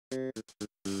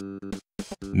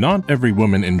Not every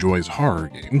woman enjoys horror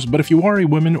games, but if you are a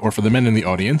woman, or for the men in the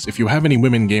audience, if you have any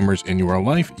women gamers in your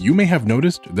life, you may have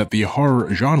noticed that the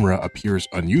horror genre appears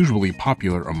unusually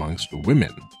popular amongst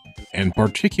women, and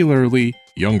particularly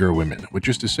younger women, which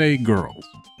is to say girls.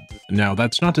 Now,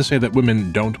 that's not to say that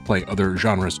women don't play other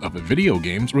genres of video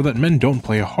games or that men don't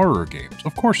play horror games.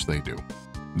 Of course they do.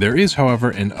 There is, however,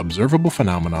 an observable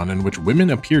phenomenon in which women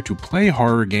appear to play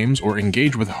horror games or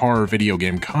engage with horror video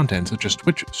game content such as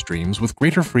Twitch streams with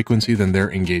greater frequency than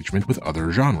their engagement with other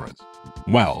genres.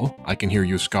 Well, I can hear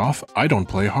you scoff, I don't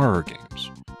play horror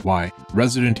games. Why,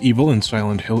 Resident Evil and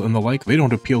Silent Hill and the like, they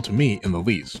don't appeal to me in the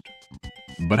least.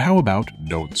 But how about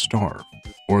Don't Starve,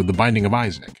 or The Binding of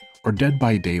Isaac, or Dead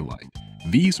by Daylight?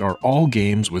 These are all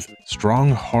games with strong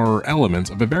horror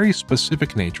elements of a very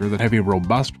specific nature that have a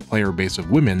robust player base of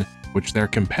women, which their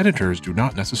competitors do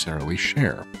not necessarily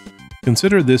share.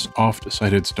 Consider this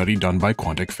oft-cited study done by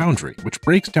Quantic Foundry, which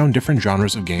breaks down different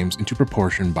genres of games into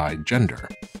proportion by gender.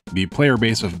 The player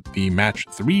base of the Match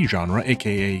 3 genre,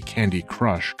 aka Candy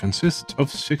Crush, consists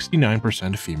of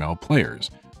 69% female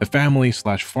players. The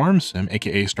family/farm sim,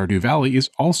 aka Stardew Valley, is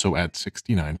also at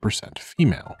 69%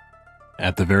 female.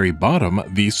 At the very bottom,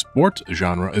 the sports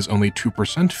genre is only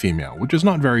 2% female, which is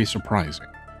not very surprising.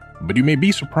 But you may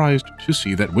be surprised to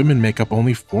see that women make up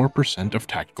only 4% of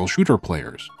tactical shooter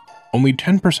players, only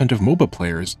 10% of MOBA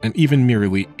players, and even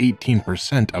merely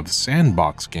 18% of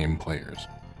sandbox game players.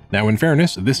 Now, in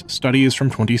fairness, this study is from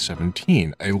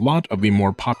 2017. A lot of the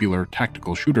more popular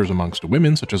tactical shooters amongst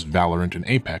women, such as Valorant and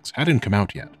Apex, hadn't come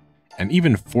out yet, and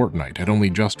even Fortnite had only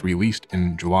just released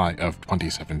in July of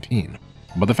 2017.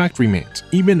 But the fact remains,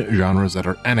 even genres that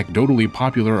are anecdotally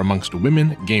popular amongst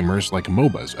women gamers like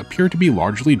MOBAs appear to be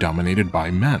largely dominated by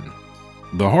men.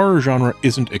 The horror genre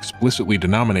isn't explicitly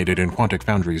denominated in Quantic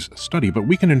Foundry's study, but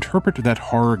we can interpret that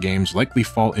horror games likely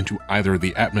fall into either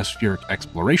the atmospheric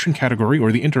exploration category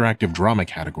or the interactive drama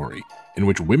category, in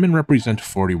which women represent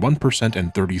 41%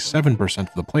 and 37%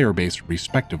 of the player base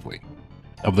respectively.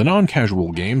 Of the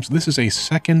non-casual games, this is a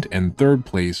second and third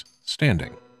place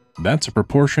standing. That's a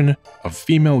proportion of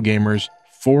female gamers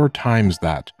 4 times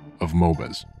that of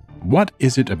MOBAs. What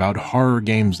is it about horror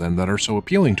games then that are so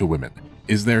appealing to women?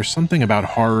 Is there something about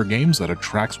horror games that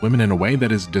attracts women in a way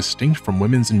that is distinct from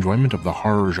women's enjoyment of the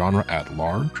horror genre at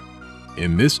large?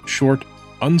 In this short,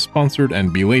 unsponsored,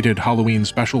 and belated Halloween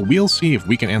special, we'll see if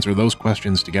we can answer those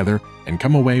questions together and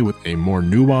come away with a more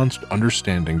nuanced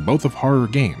understanding both of horror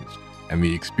games and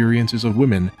the experiences of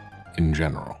women in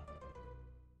general.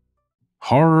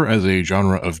 Horror as a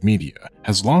genre of media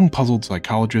has long puzzled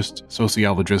psychologists,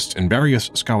 sociologists, and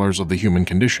various scholars of the human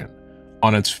condition.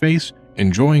 On its face,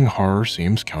 enjoying horror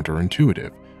seems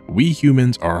counterintuitive. We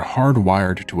humans are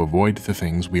hardwired to avoid the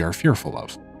things we are fearful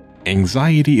of.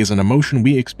 Anxiety is an emotion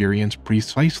we experience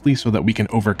precisely so that we can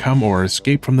overcome or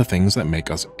escape from the things that make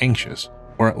us anxious,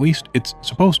 or at least it's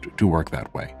supposed to work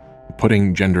that way.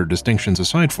 Putting gender distinctions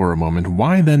aside for a moment,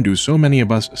 why then do so many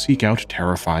of us seek out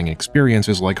terrifying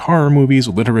experiences like horror movies,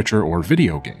 literature, or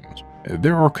video games?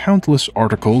 There are countless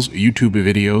articles, YouTube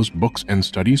videos, books, and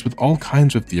studies with all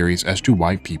kinds of theories as to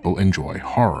why people enjoy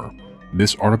horror.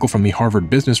 This article from the Harvard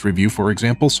Business Review, for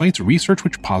example, cites research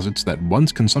which posits that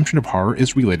one's consumption of horror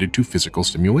is related to physical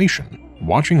stimulation.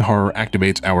 Watching horror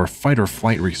activates our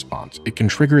fight-or-flight response. It can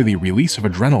trigger the release of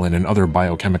adrenaline and other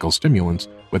biochemical stimulants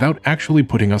without actually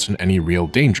putting us in any real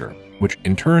danger, which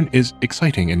in turn is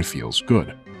exciting and feels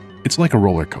good. It's like a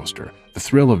roller coaster, the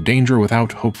thrill of danger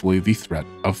without, hopefully, the threat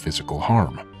of physical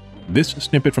harm. This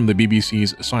snippet from the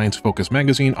BBC's Science Focus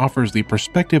magazine offers the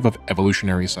perspective of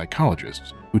evolutionary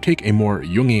psychologists who take a more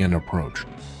Jungian approach.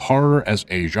 Horror as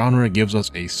a genre gives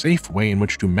us a safe way in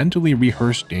which to mentally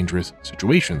rehearse dangerous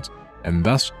situations, and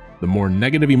thus, the more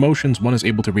negative emotions one is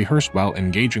able to rehearse while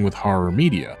engaging with horror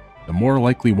media, the more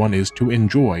likely one is to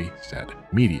enjoy said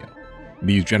media.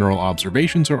 These general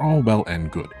observations are all well and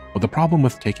good, but the problem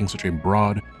with taking such a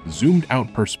broad,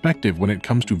 zoomed-out perspective when it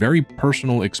comes to very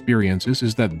personal experiences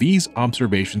is that these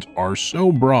observations are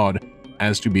so broad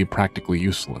as to be practically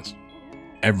useless.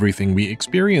 Everything we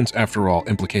experience, after all,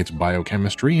 implicates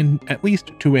biochemistry, and at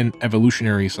least to an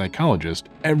evolutionary psychologist,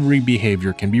 every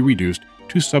behavior can be reduced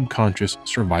to subconscious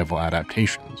survival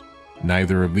adaptations.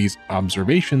 Neither of these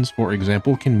observations, for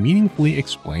example, can meaningfully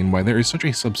explain why there is such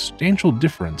a substantial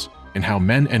difference in how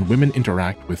men and women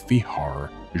interact with the horror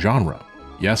genre.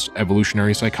 Yes,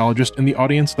 evolutionary psychologists in the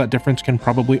audience, that difference can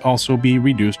probably also be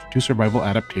reduced to survival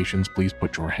adaptations. Please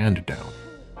put your hand down.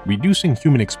 Reducing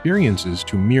human experiences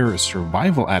to mere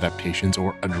survival adaptations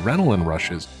or adrenaline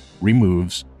rushes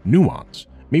removes nuance.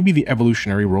 Maybe the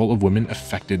evolutionary role of women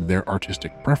affected their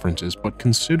artistic preferences, but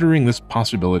considering this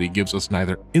possibility gives us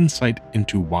neither insight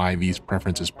into why these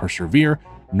preferences persevere,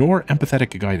 nor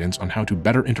empathetic guidance on how to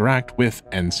better interact with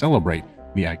and celebrate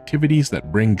the activities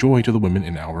that bring joy to the women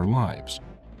in our lives.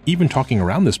 Even talking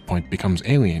around this point becomes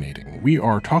alienating. We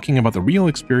are talking about the real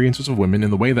experiences of women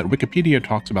in the way that Wikipedia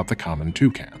talks about the common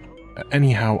toucan.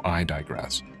 Anyhow, I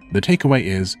digress. The takeaway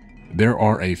is, there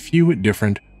are a few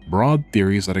different, broad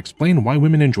theories that explain why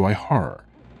women enjoy horror,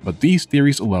 but these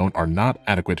theories alone are not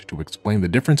adequate to explain the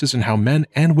differences in how men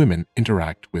and women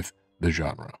interact with the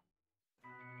genre.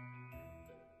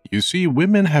 You see,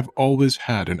 women have always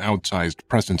had an outsized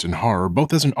presence in horror,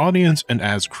 both as an audience and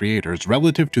as creators,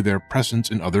 relative to their presence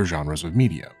in other genres of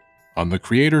media. On the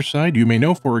creator side, you may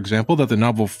know, for example, that the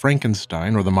novel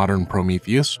Frankenstein or the modern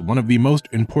Prometheus, one of the most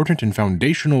important and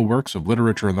foundational works of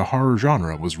literature in the horror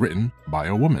genre, was written by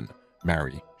a woman,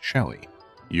 Mary Shelley.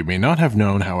 You may not have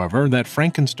known, however, that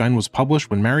Frankenstein was published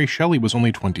when Mary Shelley was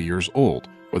only 20 years old,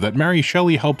 or that Mary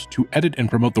Shelley helped to edit and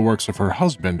promote the works of her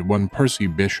husband, one Percy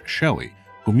Bysshe Shelley,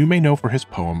 whom you may know for his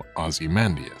poem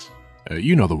Ozymandias.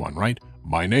 You know the one, right?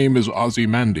 My name is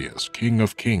Ozymandias, King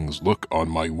of Kings, look on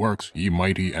my works, ye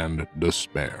mighty, and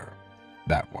despair.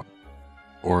 That one.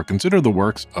 Or consider the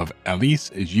works of Alice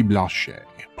Giblanchet,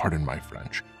 pardon my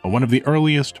French, one of the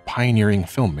earliest pioneering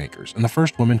filmmakers and the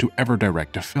first woman to ever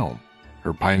direct a film.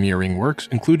 Her pioneering works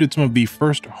included some of the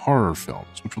first horror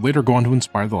films, which would later go on to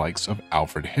inspire the likes of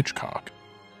Alfred Hitchcock.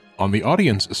 On the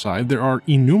audience side, there are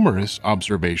innumerous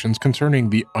observations concerning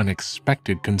the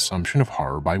unexpected consumption of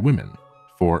horror by women.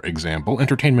 For example,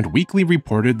 Entertainment Weekly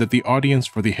reported that the audience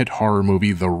for the hit horror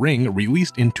movie The Ring,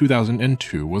 released in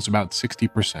 2002, was about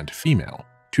 60% female.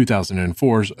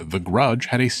 2004's The Grudge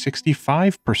had a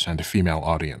 65% female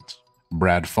audience.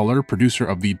 Brad Fuller, producer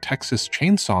of the Texas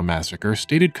Chainsaw Massacre,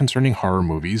 stated concerning horror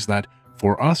movies that,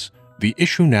 for us, the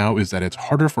issue now is that it's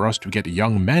harder for us to get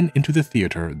young men into the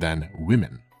theater than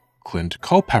women. Clint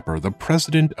Culpepper, the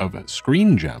president of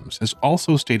Screen Gems, has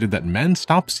also stated that men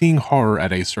stopped seeing horror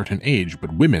at a certain age,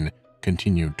 but women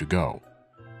continued to go.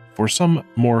 For some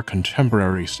more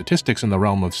contemporary statistics in the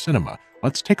realm of cinema,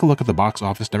 let's take a look at the box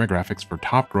office demographics for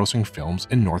top-grossing films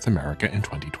in North America in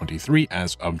 2023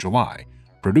 as of July,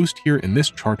 produced here in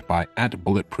this chart by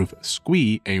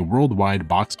 @BulletproofSquee, a worldwide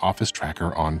box office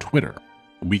tracker on Twitter.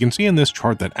 We can see in this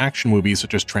chart that action movies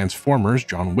such as Transformers,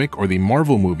 John Wick, or the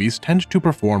Marvel movies tend to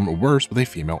perform worse with a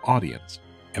female audience,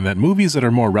 and that movies that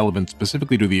are more relevant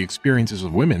specifically to the experiences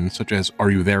of women, such as Are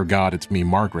You There, God? It's Me,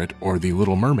 Margaret, or The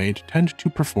Little Mermaid, tend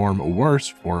to perform worse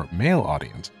for male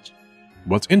audiences.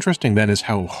 What's interesting then is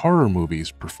how horror movies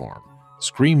perform.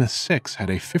 Scream 6 had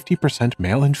a 50%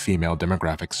 male and female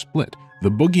demographic split.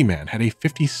 The Boogeyman had a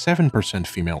 57%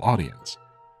 female audience.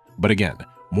 But again,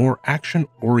 more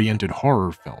action-oriented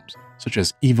horror films, such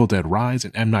as Evil Dead Rise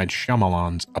and M. Night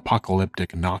Shyamalan's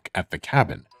apocalyptic Knock at the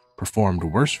Cabin, performed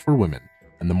worse for women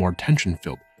than the more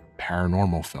tension-filled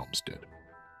paranormal films did.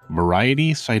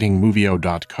 Variety, citing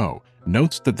Movio.co,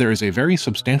 notes that there is a very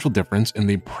substantial difference in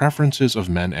the preferences of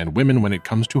men and women when it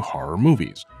comes to horror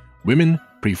movies. Women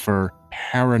prefer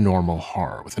paranormal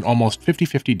horror, with an almost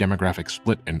 50-50 demographic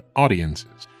split in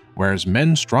audiences, whereas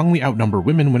men strongly outnumber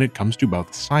women when it comes to both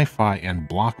sci-fi and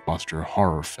blockbuster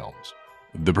horror films.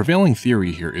 The prevailing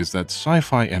theory here is that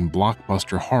sci-fi and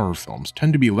blockbuster horror films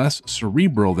tend to be less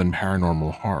cerebral than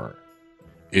paranormal horror.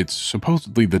 It's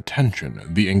supposedly the tension,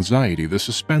 the anxiety, the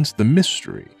suspense, the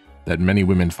mystery that many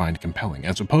women find compelling,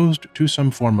 as opposed to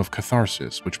some form of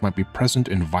catharsis which might be present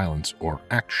in violence or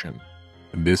action.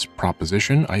 This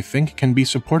proposition, I think, can be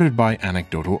supported by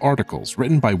anecdotal articles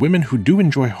written by women who do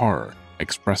enjoy horror,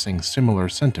 expressing similar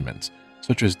sentiments,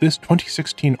 such as this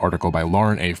 2016 article by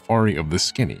Lauren A. Fari of The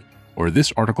Skinny, or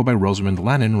this article by Rosamund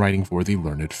Lannon writing for The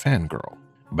Learned Fangirl.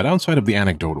 But outside of the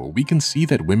anecdotal, we can see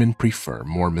that women prefer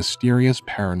more mysterious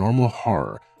paranormal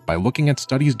horror by looking at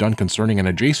studies done concerning an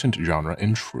adjacent genre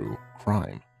in true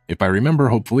crime. If I remember,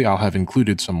 hopefully I'll have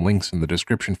included some links in the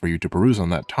description for you to peruse on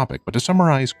that topic, but to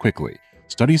summarize quickly,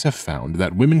 studies have found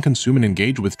that women consume and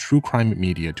engage with true crime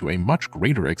media to a much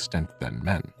greater extent than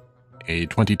men. A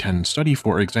 2010 study,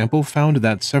 for example, found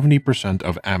that 70%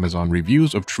 of Amazon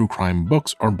reviews of true crime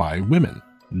books are by women.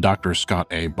 Dr. Scott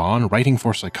A. Bond, writing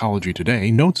for Psychology Today,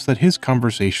 notes that his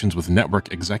conversations with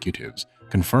network executives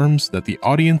confirms that the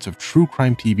audience of true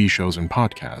crime TV shows and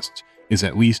podcasts is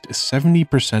at least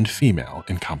 70% female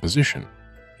in composition.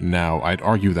 Now, I'd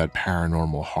argue that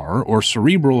paranormal horror, or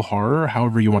cerebral horror,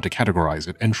 however you want to categorize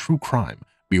it, and true crime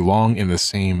belong in the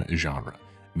same genre.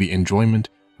 The enjoyment,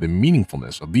 the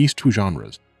meaningfulness of these two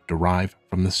genres derive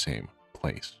from the same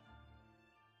place.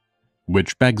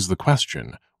 Which begs the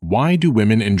question, Why do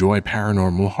women enjoy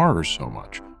paranormal horror so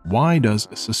much? Why does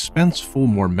suspenseful,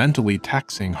 more mentally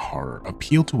taxing horror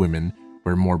appeal to women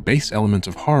where more base elements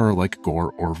of horror like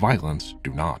gore or violence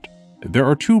do not? There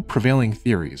are two prevailing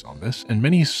theories on this, and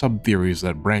many sub-theories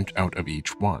that branch out of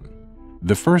each one.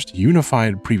 The first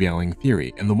unified prevailing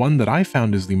theory, and the one that I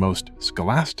found is the most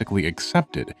scholastically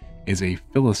accepted, is a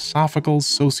philosophical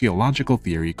sociological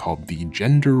theory called the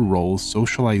gender role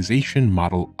socialization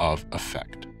model of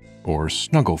effect, or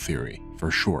Snuggle Theory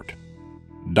for short.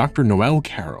 Dr. Noel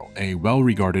Carroll, a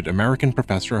well-regarded American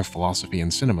professor of philosophy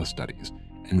and cinema studies,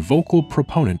 and vocal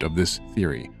proponent of this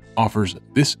theory, offers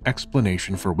this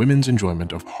explanation for women's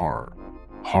enjoyment of horror.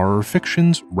 Horror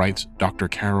fictions, writes Dr.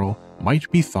 Carroll, might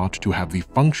be thought to have the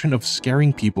function of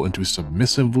scaring people into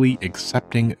submissively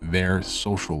accepting their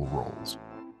social roles.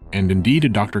 And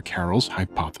indeed, Dr. Carroll's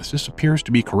hypothesis appears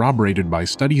to be corroborated by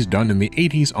studies done in the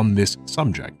 80s on this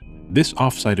subject. This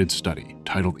off-cited study,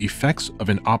 titled Effects of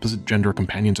an Opposite Gender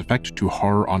Companion's Effect to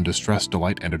Horror on Distress,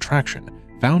 Delight, and Attraction,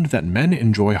 found that men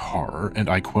enjoy horror, and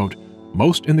I quote,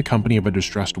 most in the company of a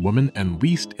distressed woman and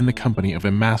least in the company of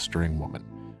a mastering woman.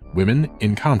 Women,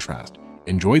 in contrast,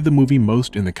 enjoy the movie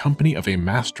most in the company of a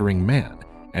mastering man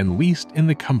and least in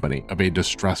the company of a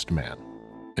distressed man.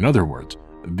 In other words,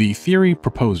 the theory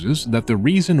proposes that the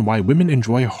reason why women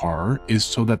enjoy horror is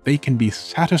so that they can be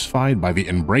satisfied by the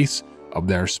embrace of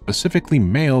their specifically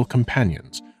male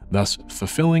companions, thus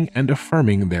fulfilling and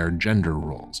affirming their gender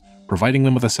roles, providing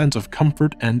them with a sense of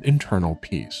comfort and internal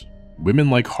peace. Women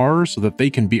like horror so that they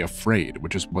can be afraid,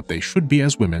 which is what they should be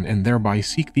as women, and thereby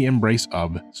seek the embrace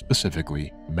of,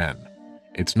 specifically, men.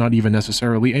 It's not even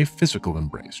necessarily a physical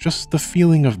embrace, just the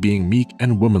feeling of being meek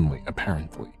and womanly,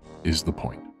 apparently, is the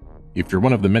point. If you're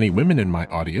one of the many women in my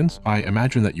audience, I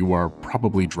imagine that you are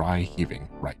probably dry heaving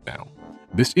right now.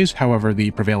 This is, however,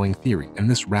 the prevailing theory, and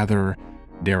this rather,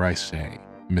 dare I say,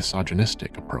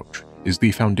 misogynistic approach is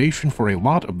the foundation for a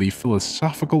lot of the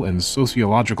philosophical and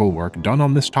sociological work done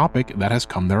on this topic that has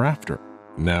come thereafter.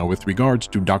 Now, with regards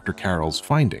to Dr. Carroll's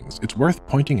findings, it's worth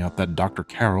pointing out that Dr.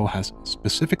 Carroll has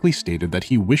specifically stated that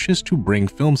he wishes to bring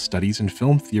film studies and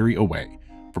film theory away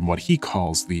from what he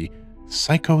calls the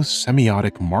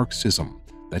psychosemiotic Marxism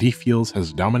that he feels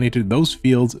has dominated those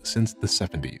fields since the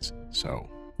 70s. So,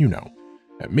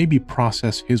 maybe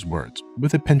process his words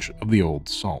with a pinch of the old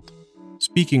salt.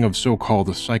 Speaking of so-called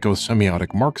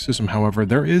psychosemiotic Marxism, however,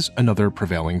 there is another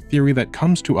prevailing theory that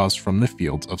comes to us from the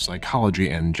fields of psychology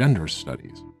and gender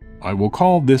studies. I will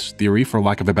call this theory, for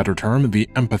lack of a better term, the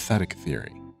empathetic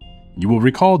theory. You will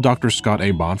recall Dr. Scott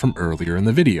A. Bond from earlier in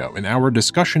the video, in our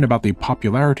discussion about the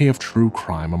popularity of true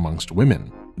crime amongst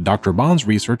women. Dr. Bond's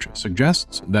research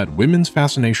suggests that women's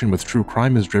fascination with true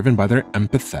crime is driven by their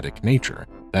empathetic nature,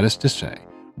 that is to say,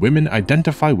 women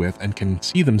identify with and can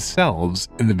see themselves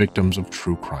in the victims of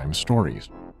true crime stories.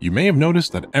 You may have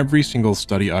noticed that every single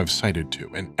study I've cited to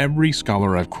and every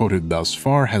scholar I've quoted thus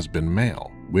far has been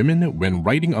male. Women, when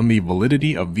writing on the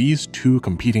validity of these two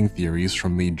competing theories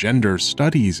from the gender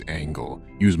studies angle,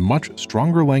 use much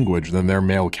stronger language than their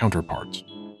male counterparts.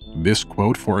 This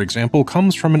quote, for example,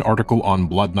 comes from an article on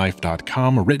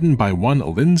bloodknife.com written by one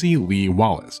Lindsay Lee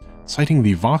Wallace, citing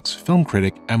the Vox film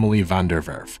critic Emily van der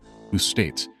Werf, who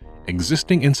states,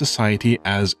 "Existing in society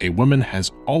as a woman has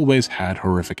always had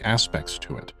horrific aspects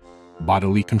to it.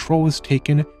 Bodily control is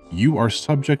taken, you are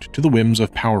subject to the whims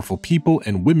of powerful people,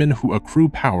 and women who accrue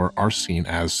power are seen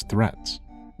as threats."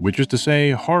 Which is to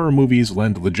say, horror movies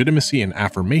lend legitimacy and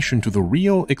affirmation to the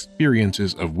real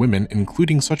experiences of women,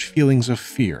 including such feelings of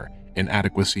fear,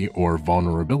 inadequacy, or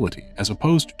vulnerability, as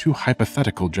opposed to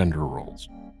hypothetical gender roles.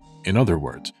 In other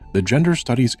words, the gender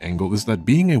studies angle is that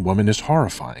being a woman is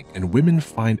horrifying, and women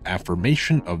find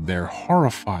affirmation of their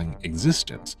horrifying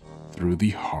existence through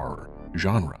the horror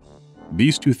genre.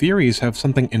 These two theories have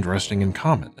something interesting in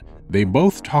common. They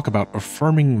both talk about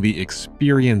affirming the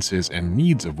experiences and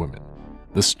needs of women.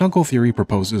 The Snuggle Theory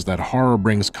proposes that horror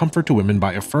brings comfort to women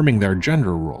by affirming their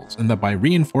gender roles, and that by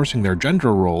reinforcing their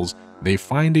gender roles, they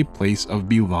find a place of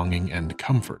belonging and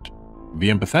comfort. The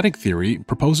Empathetic Theory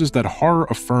proposes that horror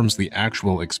affirms the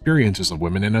actual experiences of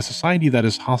women in a society that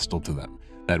is hostile to them,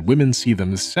 that women see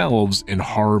themselves in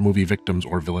horror movie victims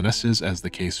or villainesses as the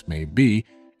case may be,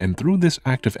 and through this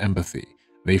act of empathy,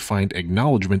 they find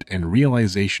acknowledgement and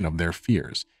realization of their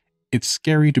fears. It's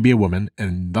scary to be a woman,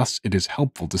 and thus it is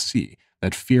helpful to see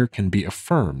that fear can be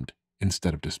affirmed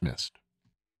instead of dismissed.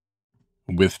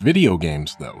 With video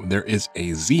games, though, there is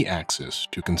a Z-axis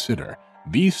to consider.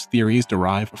 These theories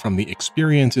derive from the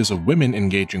experiences of women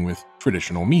engaging with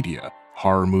traditional media.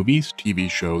 Horror movies, TV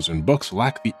shows, and books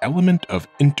lack the element of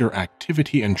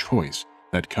interactivity and choice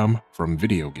that come from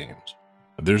video games.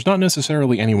 There's not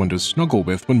necessarily anyone to snuggle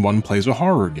with when one plays a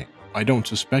horror game. I don't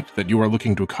suspect that you are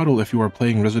looking to cuddle if you are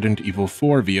playing Resident Evil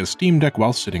 4 via Steam Deck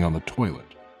while sitting on the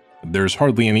toilet. There's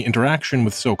hardly any interaction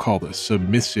with so-called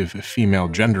submissive female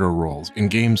gender roles in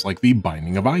games like The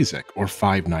Binding of Isaac or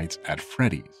Five Nights at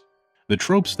Freddy's. The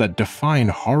tropes that define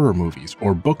horror movies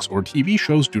or books or TV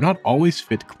shows do not always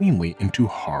fit cleanly into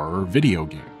horror video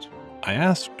games. I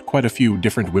asked quite a few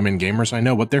different women gamers I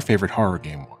know what their favorite horror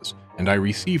game was, and I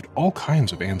received all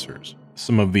kinds of answers.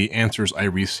 Some of the answers I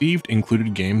received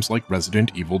included games like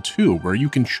Resident Evil 2, where you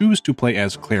can choose to play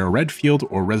as Claire Redfield,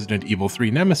 or Resident Evil 3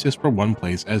 Nemesis, where one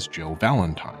plays as Jill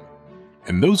Valentine.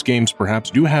 And those games perhaps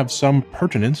do have some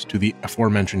pertinence to the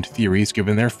aforementioned theories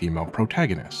given their female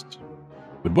protagonists.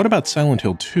 But what about Silent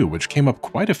Hill 2, which came up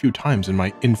quite a few times in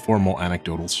my informal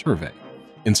anecdotal survey?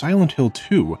 In Silent Hill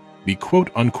 2, the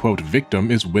quote-unquote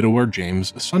victim is widower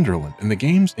James Sunderland, and the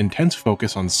game's intense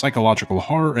focus on psychological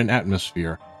horror and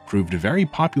atmosphere proved very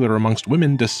popular amongst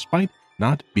women despite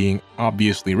not being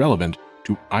obviously relevant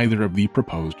to either of the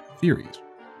proposed theories.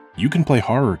 You can play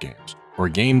horror games, or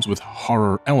games with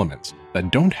horror elements,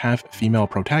 that don't have female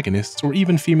protagonists or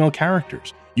even female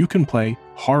characters. You can play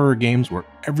horror games where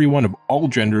everyone of all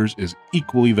genders is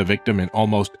equally the victim in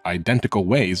almost identical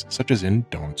ways, such as in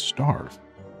Don't Starve.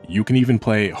 You can even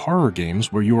play horror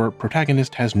games where your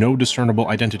protagonist has no discernible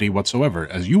identity whatsoever,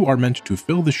 as you are meant to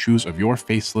fill the shoes of your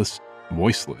faceless,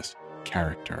 voiceless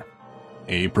character.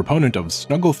 A proponent of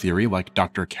Snuggle Theory like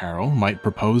Dr. Carroll might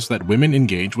propose that women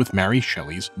engage with Mary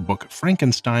Shelley's book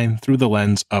Frankenstein through the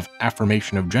lens of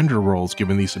affirmation of gender roles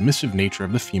given the submissive nature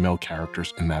of the female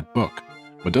characters in that book.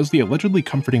 But does the allegedly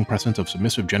comforting presence of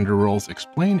submissive gender roles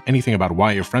explain anything about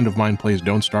why a friend of mine plays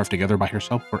Don't Starve together by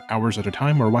herself for hours at a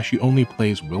time, or why she only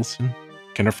plays Wilson?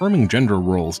 Can affirming gender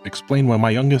roles explain why my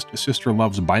youngest sister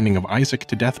loves Binding of Isaac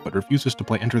to death but refuses to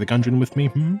play Enter the Gungeon with me?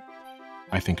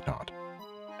 I think not.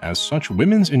 As such,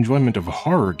 women's enjoyment of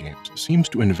horror games seems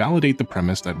to invalidate the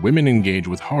premise that women engage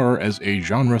with horror as a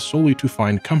genre solely to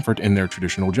find comfort in their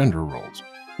traditional gender roles.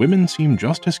 Women seem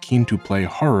just as keen to play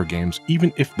horror games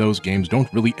even if those games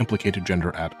don't really implicate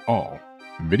gender at all.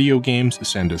 Video games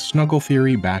send a Snuggle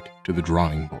Theory back to the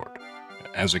drawing board.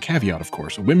 As a caveat, of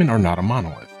course, women are not a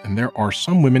monolith, and there are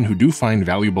some women who do find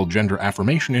valuable gender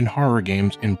affirmation in horror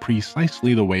games in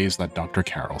precisely the ways that Dr.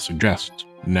 Carroll suggests.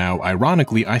 Now,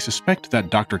 ironically, I suspect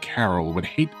that Dr. Carroll would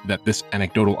hate that this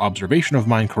anecdotal observation of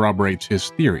mine corroborates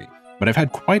his theory, but I've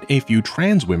had quite a few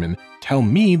trans women tell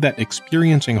me that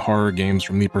experiencing horror games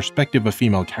from the perspective of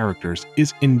female characters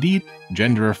is indeed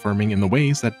gender-affirming in the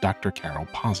ways that Dr. Carroll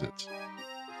posits.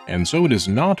 And so it is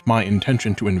not my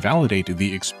intention to invalidate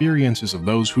the experiences of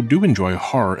those who do enjoy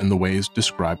horror in the ways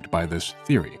described by this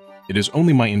theory. It is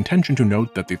only my intention to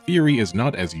note that the theory is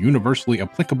not as universally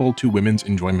applicable to women's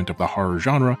enjoyment of the horror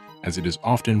genre as it is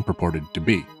often purported to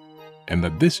be, and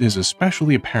that this is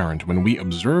especially apparent when we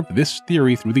observe this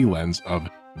theory through the lens of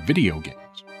video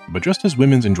games. But just as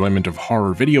women's enjoyment of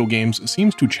horror video games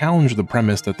seems to challenge the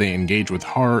premise that they engage with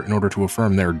horror in order to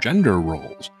affirm their gender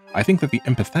roles, I think that the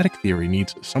empathetic theory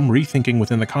needs some rethinking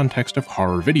within the context of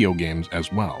horror video games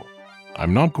as well.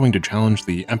 I'm not going to challenge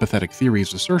the empathetic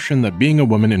theory's assertion that being a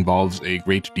woman involves a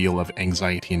great deal of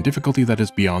anxiety and difficulty that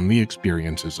is beyond the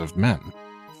experiences of men.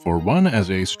 For one,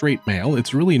 as a straight male,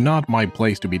 it's really not my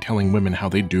place to be telling women how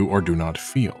they do or do not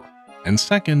feel. And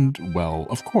second, well,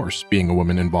 of course, being a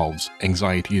woman involves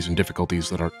anxieties and difficulties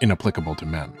that are inapplicable to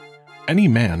men. Any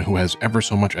man who has ever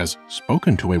so much as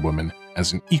spoken to a woman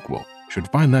as an equal should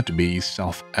find that to be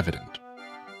self-evident.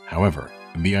 However,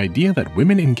 the idea that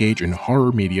women engage in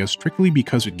horror media strictly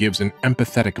because it gives an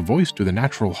empathetic voice to the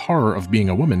natural horror of being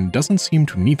a woman doesn't seem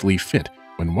to neatly fit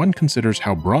when one considers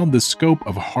how broad the scope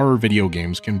of horror video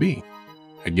games can be.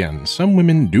 Again, some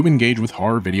women do engage with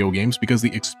horror video games because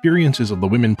the experiences of the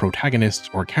women protagonists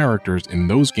or characters in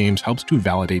those games helps to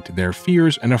validate their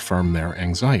fears and affirm their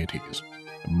anxieties.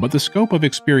 But the scope of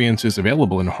experiences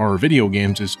available in horror video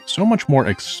games is so much more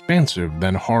expansive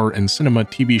than horror in cinema,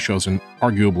 TV shows, and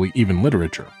arguably even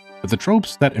literature, that the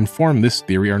tropes that inform this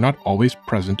theory are not always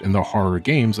present in the horror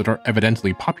games that are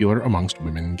evidently popular amongst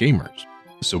women gamers.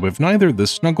 So if neither the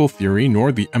Snuggle Theory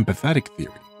nor the Empathetic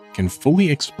Theory can fully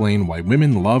explain why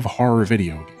women love horror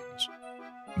video games,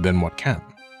 then what can?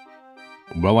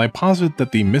 Well, I posit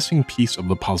that the missing piece of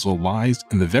the puzzle lies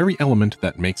in the very element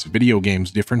that makes video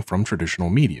games different from traditional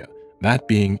media, that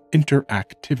being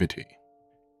interactivity.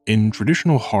 In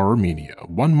traditional horror media,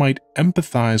 one might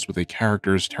empathize with a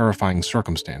character's terrifying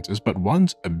circumstances, but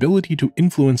one's ability to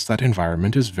influence that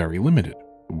environment is very limited.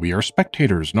 We are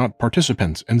spectators, not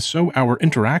participants, and so our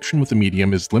interaction with the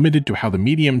medium is limited to how the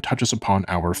medium touches upon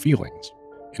our feelings.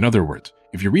 In other words,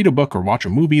 If you read a book or watch a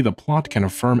movie, the plot can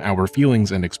affirm our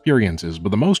feelings and experiences, but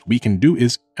the most we can do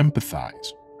is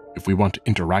empathize. If we want to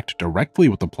interact directly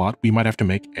with the plot, we might have to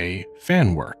make a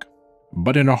fan work.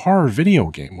 But in a horror video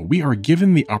game, we are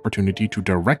given the opportunity to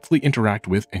directly interact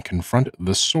with and confront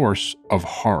the source of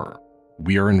horror.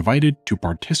 We are invited to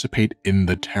participate in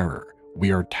the terror.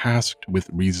 We are tasked with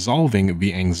resolving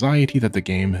the anxiety that the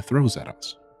game throws at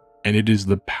us. And it is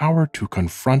the power to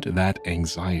confront that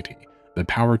anxiety, the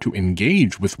power to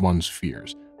engage with one's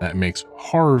fears, that makes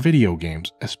horror video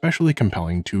games especially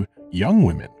compelling to young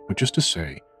women, which is to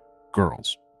say,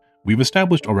 girls. We've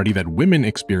established already that women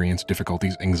experience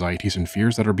difficulties, anxieties, and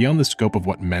fears that are beyond the scope of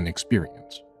what men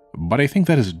experience. But I think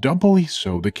that is doubly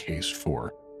so the case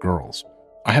for girls.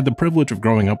 I had the privilege of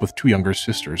growing up with two younger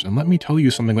sisters, and let me tell you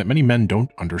something that many men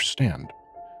don't understand.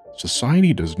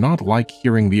 Society does not like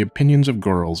hearing the opinions of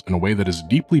girls in a way that is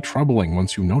deeply troubling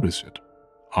once you notice it.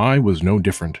 I was no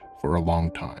different for a long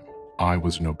time. I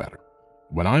was no better.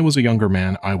 When I was a younger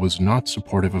man, I was not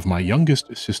supportive of my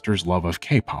youngest sister's love of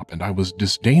K-pop, and I was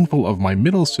disdainful of my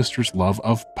middle sister's love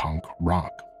of punk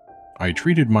rock. I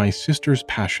treated my sister's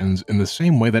passions in the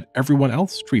same way that everyone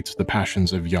else treats the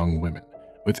passions of young women,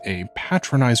 with a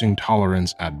patronizing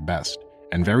tolerance at best,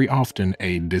 and very often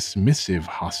a dismissive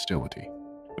hostility.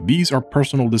 These are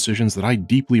personal decisions that I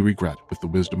deeply regret with the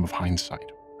wisdom of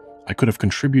hindsight. I could have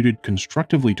contributed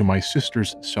constructively to my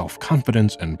sister's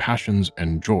self-confidence and passions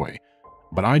and joy,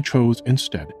 but I chose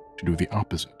instead to do the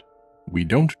opposite. We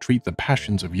don't treat the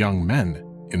passions of young men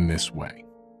in this way.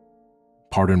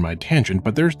 Pardon my tangent,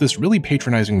 but there's this really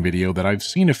patronizing video that I've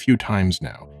seen a few times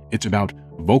now. It's about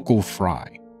vocal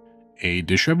fry. A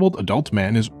disheveled adult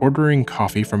man is ordering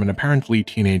coffee from an apparently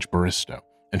teenage barista,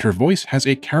 and her voice has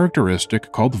a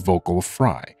characteristic called vocal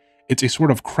fry. It's a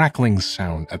sort of crackling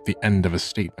sound at the end of a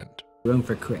statement. Room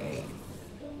for Craig.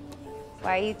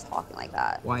 Why are you talking like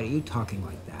that? Why are you talking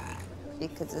like that?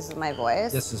 Because this is my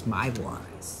voice? This is my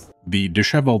voice. The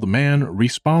disheveled man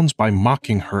responds by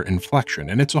mocking her inflection,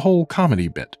 and it's a whole comedy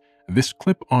bit. This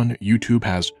clip on YouTube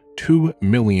has 2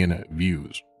 million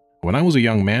views. When I was a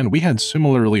young man, we had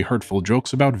similarly hurtful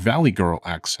jokes about Valley Girl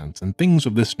accents and things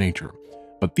of this nature.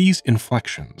 But these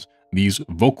inflections, these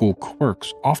vocal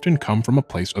quirks, often come from a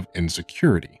place of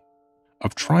insecurity,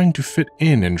 of trying to fit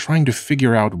in and trying to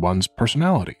figure out one's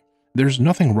personality. There's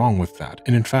nothing wrong with that,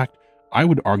 and in fact, I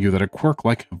would argue that a quirk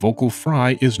like vocal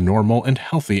fry is normal and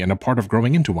healthy and a part of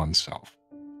growing into oneself.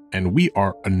 And we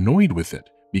are annoyed with it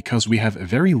because we have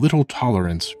very little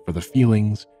tolerance for the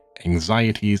feelings,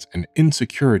 anxieties, and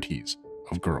insecurities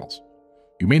of girls.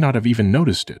 You may not have even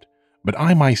noticed it, but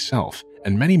I myself,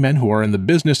 and many men who are in the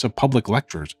business of public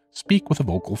lectures, speak with a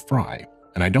vocal fry,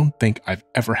 and I don't think I've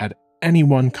ever had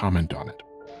anyone comment on it.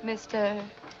 Mr.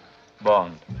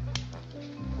 Bond.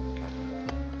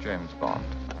 James Bond.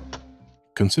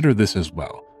 Consider this as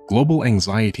well. Global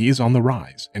anxiety is on the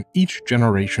rise, and each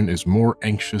generation is more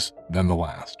anxious than the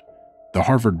last. The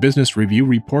Harvard Business Review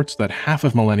reports that half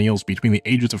of millennials between the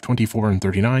ages of 24 and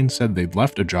 39 said they'd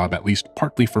left a job at least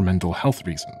partly for mental health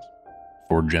reasons.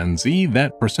 For Gen Z,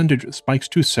 that percentage spikes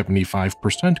to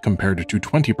 75% compared to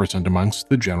 20% amongst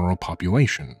the general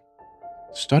population.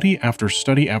 Study after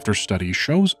study after study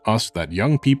shows us that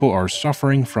young people are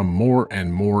suffering from more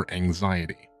and more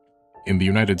anxiety. In the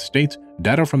United States,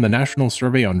 data from the National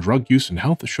Survey on Drug Use and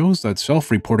Health shows that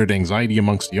self-reported anxiety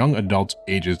amongst young adults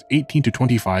ages 18 to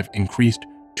 25 increased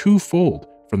twofold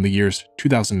from the years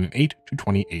 2008 to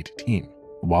 2018,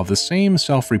 while the same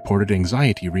self-reported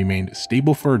anxiety remained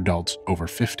stable for adults over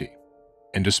 50.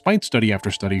 And despite study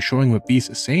after study showing that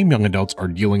these same young adults are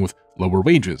dealing with lower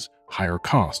wages, higher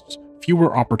costs,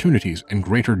 fewer opportunities, and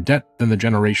greater debt than the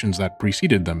generations that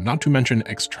preceded them, not to mention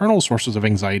external sources of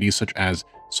anxiety such as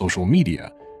social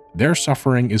media, their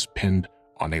suffering is pinned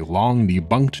on a long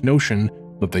debunked notion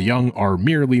that the young are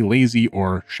merely lazy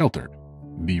or sheltered.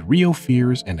 The real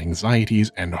fears and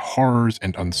anxieties and horrors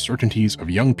and uncertainties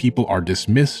of young people are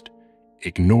dismissed,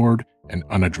 ignored, and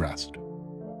unaddressed.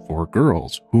 For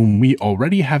girls, whom we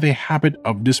already have a habit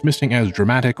of dismissing as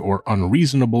dramatic or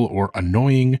unreasonable or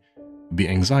annoying, the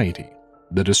anxiety,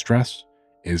 the distress,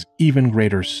 is even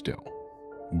greater still.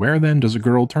 Where then does a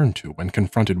girl turn to when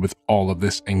confronted with all of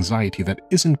this anxiety that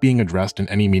isn't being addressed in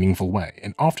any meaningful way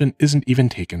and often isn't even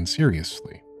taken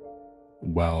seriously?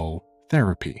 Well,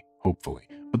 therapy, hopefully.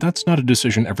 But that's not a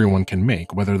decision everyone can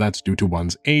make, whether that's due to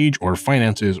one's age or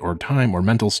finances or time or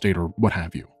mental state or what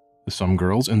have you. Some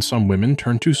girls and some women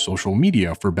turn to social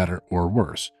media for better or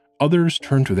worse. Others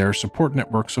turn to their support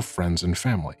networks of friends and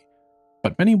family.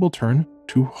 But many will turn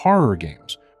to horror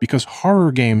games, because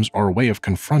horror games are a way of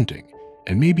confronting,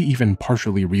 and maybe even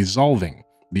partially resolving,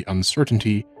 the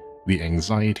uncertainty, the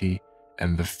anxiety,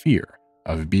 and the fear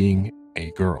of being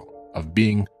a girl, of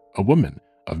being a woman,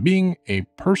 of being a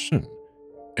person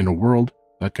in a world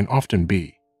that can often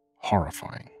be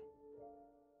horrifying.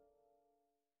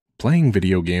 Playing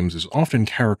video games is often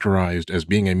characterized as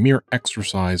being a mere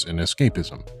exercise in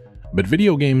escapism, but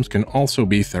video games can also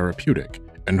be therapeutic,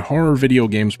 and horror video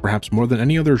games, perhaps more than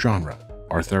any other genre,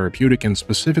 are therapeutic in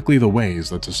specifically the ways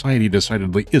that society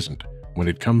decidedly isn't when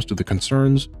it comes to the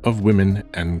concerns of women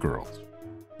and girls.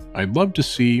 I'd love to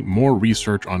see more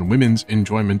research on women's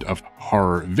enjoyment of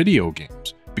horror video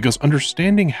games, because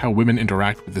understanding how women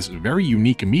interact with this very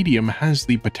unique medium has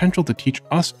the potential to teach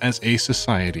us as a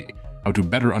society how to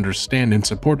better understand and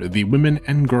support the women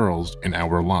and girls in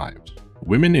our lives.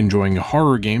 Women enjoying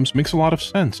horror games makes a lot of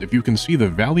sense if you can see the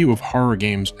value of horror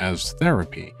games as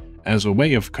therapy, as a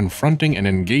way of confronting and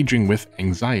engaging with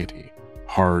anxiety.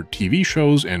 Horror TV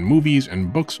shows and movies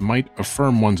and books might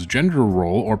affirm one's gender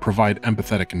role or provide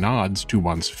empathetic nods to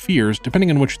one's fears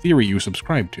depending on which theory you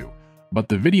subscribe to, but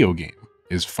the video game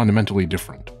is fundamentally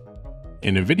different.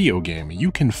 In a video game,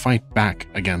 you can fight back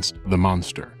against the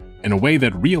monster in a way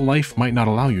that real life might not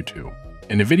allow you to.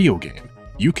 In a video game,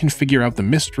 you can figure out the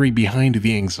mystery behind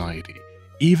the anxiety,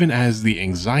 even as the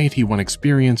anxiety one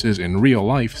experiences in real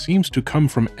life seems to come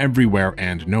from everywhere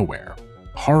and nowhere.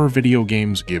 Horror video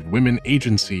games give women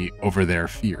agency over their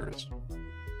fears.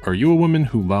 Are you a woman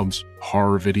who loves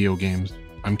horror video games?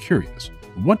 I'm curious,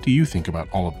 what do you think about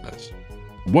all of this?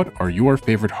 What are your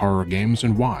favorite horror games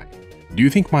and why? Do you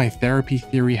think my therapy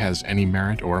theory has any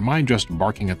merit, or am I just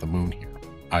barking at the moon here?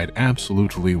 I'd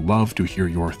absolutely love to hear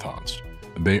your thoughts.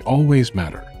 They always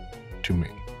matter to me.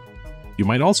 You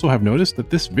might also have noticed that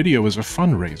this video is a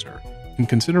fundraiser. In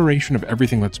consideration of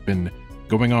everything that's been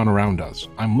going on around us,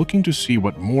 I'm looking to see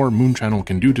what more Moon Channel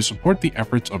can do to support the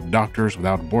efforts of Doctors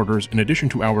Without Borders in addition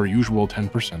to our usual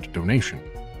 10% donation.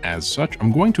 As such,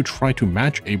 I'm going to try to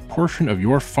match a portion of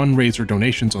your fundraiser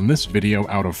donations on this video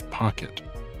out of pocket.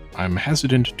 I'm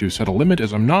hesitant to set a limit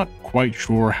as I'm not quite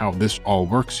sure how this all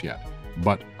works yet,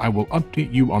 but I will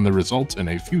update you on the results in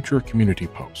a future community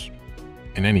post.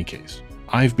 In any case,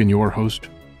 I've been your host,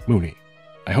 Mooney.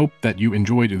 I hope that you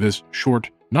enjoyed this short,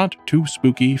 not too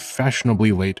spooky,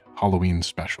 fashionably late Halloween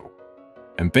special.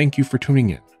 And thank you for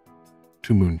tuning in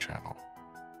to Moon Channel.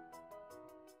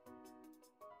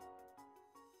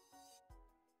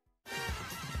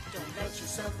 Don't let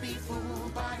yourself be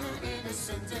fooled by her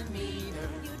innocent demeanor.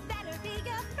 You'd better be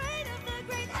afraid of the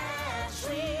great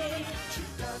Ashley, she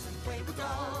doesn't play with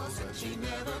dolls and she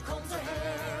never combs her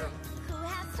hair. Who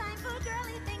has time for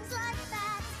girly things like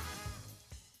that?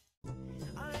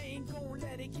 I ain't gon'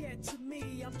 let it get to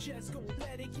me, I'm just gon'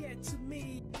 let it get to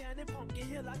me. Down in Pumpkin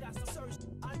Hill, I got some search.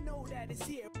 I know that it's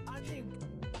here. I think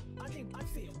I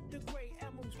feel the great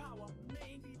emerald power.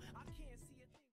 Maybe